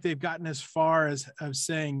seem like they've gotten as far as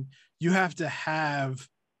saying you have to have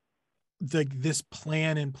this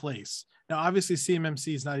plan in place. Now, obviously,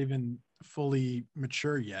 CMMC is not even fully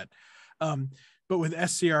mature yet. But with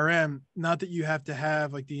SCRM, not that you have to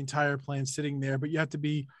have like the entire plan sitting there, but you have to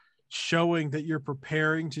be showing that you're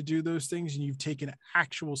preparing to do those things and you've taken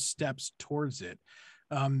actual steps towards it.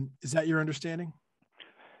 Is that your understanding?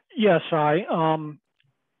 Yes, and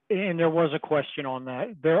there was a question on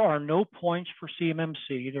that. There are no points for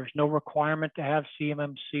CMMC. There's no requirement to have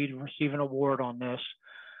CMMC to receive an award on this.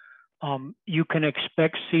 You can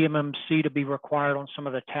expect CMMC to be required on some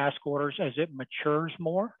of the task orders as it matures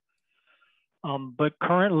more. But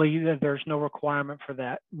currently, there's no requirement for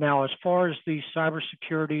that. Now, as far as the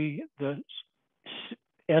cybersecurity, the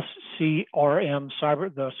SCRM,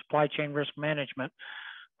 the supply chain risk management,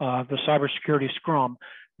 the cybersecurity scrum,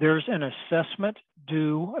 there's an assessment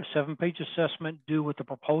due, a 7-page assessment due with the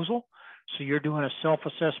proposal. So you're doing a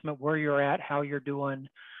self-assessment where you're at, how you're doing.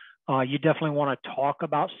 You definitely want to talk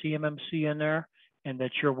about CMMC in there and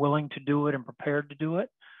that you're willing to do it and prepared to do it.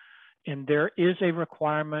 And there is a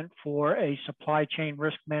requirement for a supply chain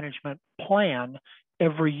risk management plan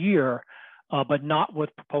every year, but not with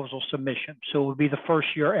proposal submission. So it would be the first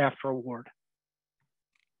year after award.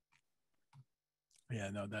 Yeah,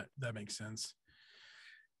 no, that makes sense.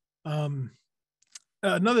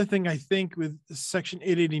 Another thing I think with Section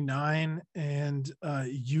 889 and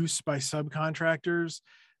use by subcontractors,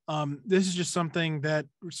 this is just something that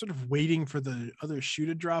we're sort of waiting for the other shoe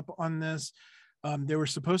to drop on this. They were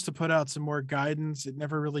supposed to put out some more guidance. It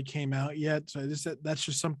never really came out yet. So that's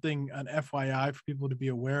just something, an FYI for people to be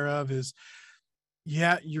aware of is,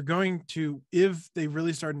 yeah, you're going to, if they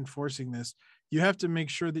really start enforcing this, you have to make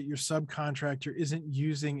sure that your subcontractor isn't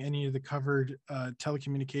using any of the covered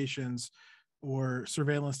telecommunications or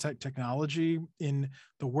surveillance technology in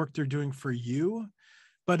the work they're doing for you.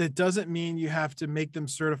 But it doesn't mean you have to make them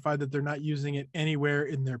certified that they're not using it anywhere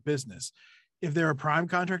in their business. If they're a prime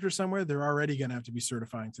contractor somewhere, they're already going to have to be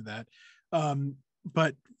certifying to that.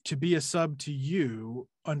 But to be a sub to you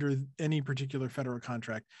under any particular federal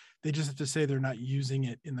contract, they just have to say they're not using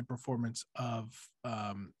it in the performance of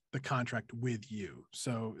the contract with you.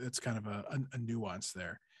 So it's kind of a nuance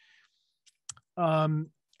there.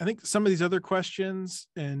 I think some of these other questions,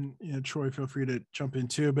 and Troy, feel free to jump in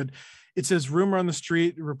too, but it says rumor on the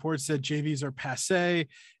street reports that JVs are passé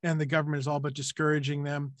and the government is all but discouraging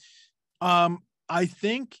them. I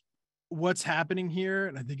think what's happening here,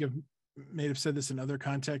 and I think I may have said this in other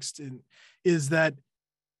contexts, is that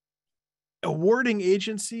awarding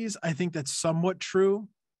agencies, I think that's somewhat true,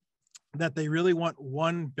 that they really want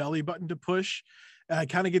one belly button to push. I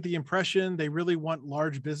kind of get the impression they really want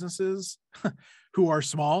large businesses who are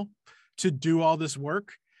small to do all this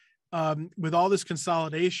work. With all this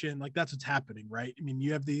consolidation, like that's what's happening, right? I mean,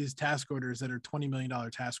 you have these task orders that are $20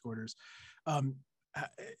 million task orders.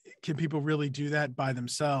 Can people really do that by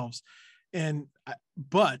themselves?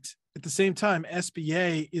 But at the same time,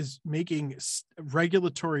 SBA is making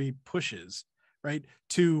regulatory pushes, right,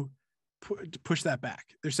 to push that back.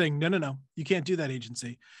 They're saying, no, you can't do that,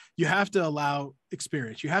 agency. You have to allow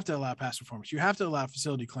experience. You have to allow past performance. You have to allow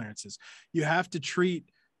facility clearances. You have to treat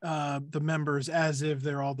the members as if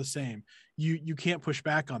they're all the same. You can't push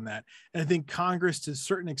back on that. And I think Congress, to a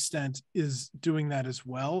certain extent, is doing that as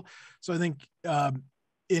well. So I think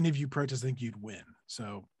any of you protest, I think you'd win.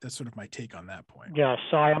 So that's sort of my take on that point. Yeah,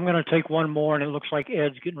 Cy, I'm going to take one more, and it looks like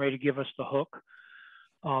Ed's getting ready to give us the hook.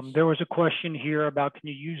 There was a question here about, can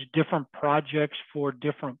you use different projects for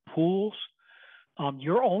different pools?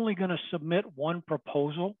 You're only going to submit one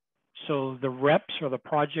proposal. So the reps or the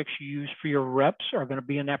projects you use for your reps are going to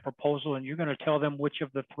be in that proposal, and you're going to tell them which of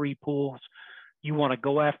the 3 pools you want to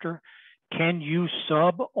go after. Can you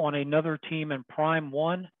sub on another team in Prime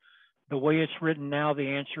 1? The way it's written now, the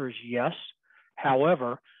answer is yes.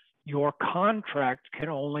 However, your contract can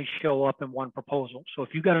only show up in one proposal. So if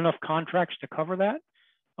you've got enough contracts to cover that,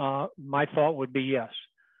 my thought would be yes.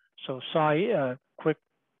 So Cy, quick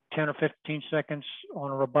 10 or 15 seconds on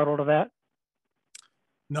a rebuttal to that.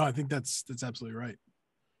 No, I think that's absolutely right.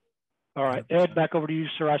 All right, 100%. Ed, back over to you,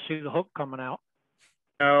 sir. I see the hook coming out.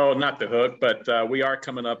 No, not the hook, but we are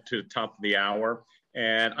coming up to the top of the hour.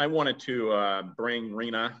 And I wanted to bring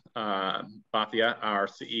Rina Bhatia, our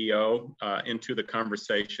CEO, into the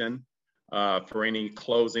conversation for any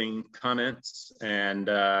closing comments and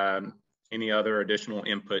any other additional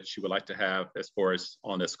input she would like to have as far as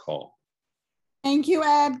on this call. Thank you,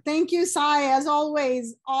 Ed. Thank you, Cy. As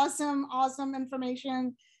always, awesome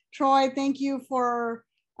information. Troy, thank you for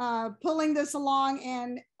pulling this along.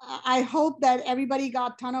 And I hope that everybody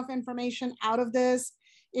got a ton of information out of this.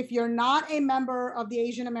 If you're not a member of the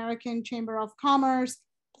Asian American Chamber of Commerce,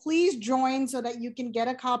 please join so that you can get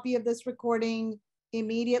a copy of this recording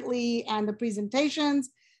immediately and the presentations.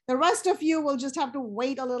 The rest of you will just have to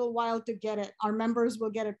wait a little while to get it. Our members will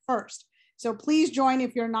get it first. So please join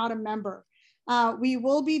if you're not a member. We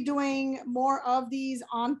will be doing more of these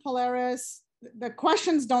on Polaris. The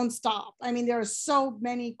questions don't stop. I mean, there are so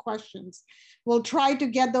many questions. We'll try to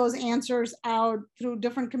get those answers out through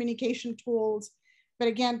different communication tools. But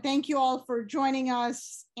again, thank you all for joining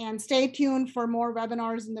us, and stay tuned for more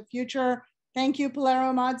webinars in the future. Thank you,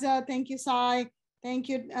 PilieroMazza. Thank you, Cy. Thank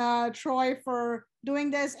you, Troy, for doing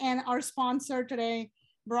this, and our sponsor today,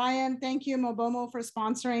 Brian. Thank you, Mobomo, for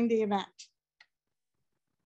sponsoring the event.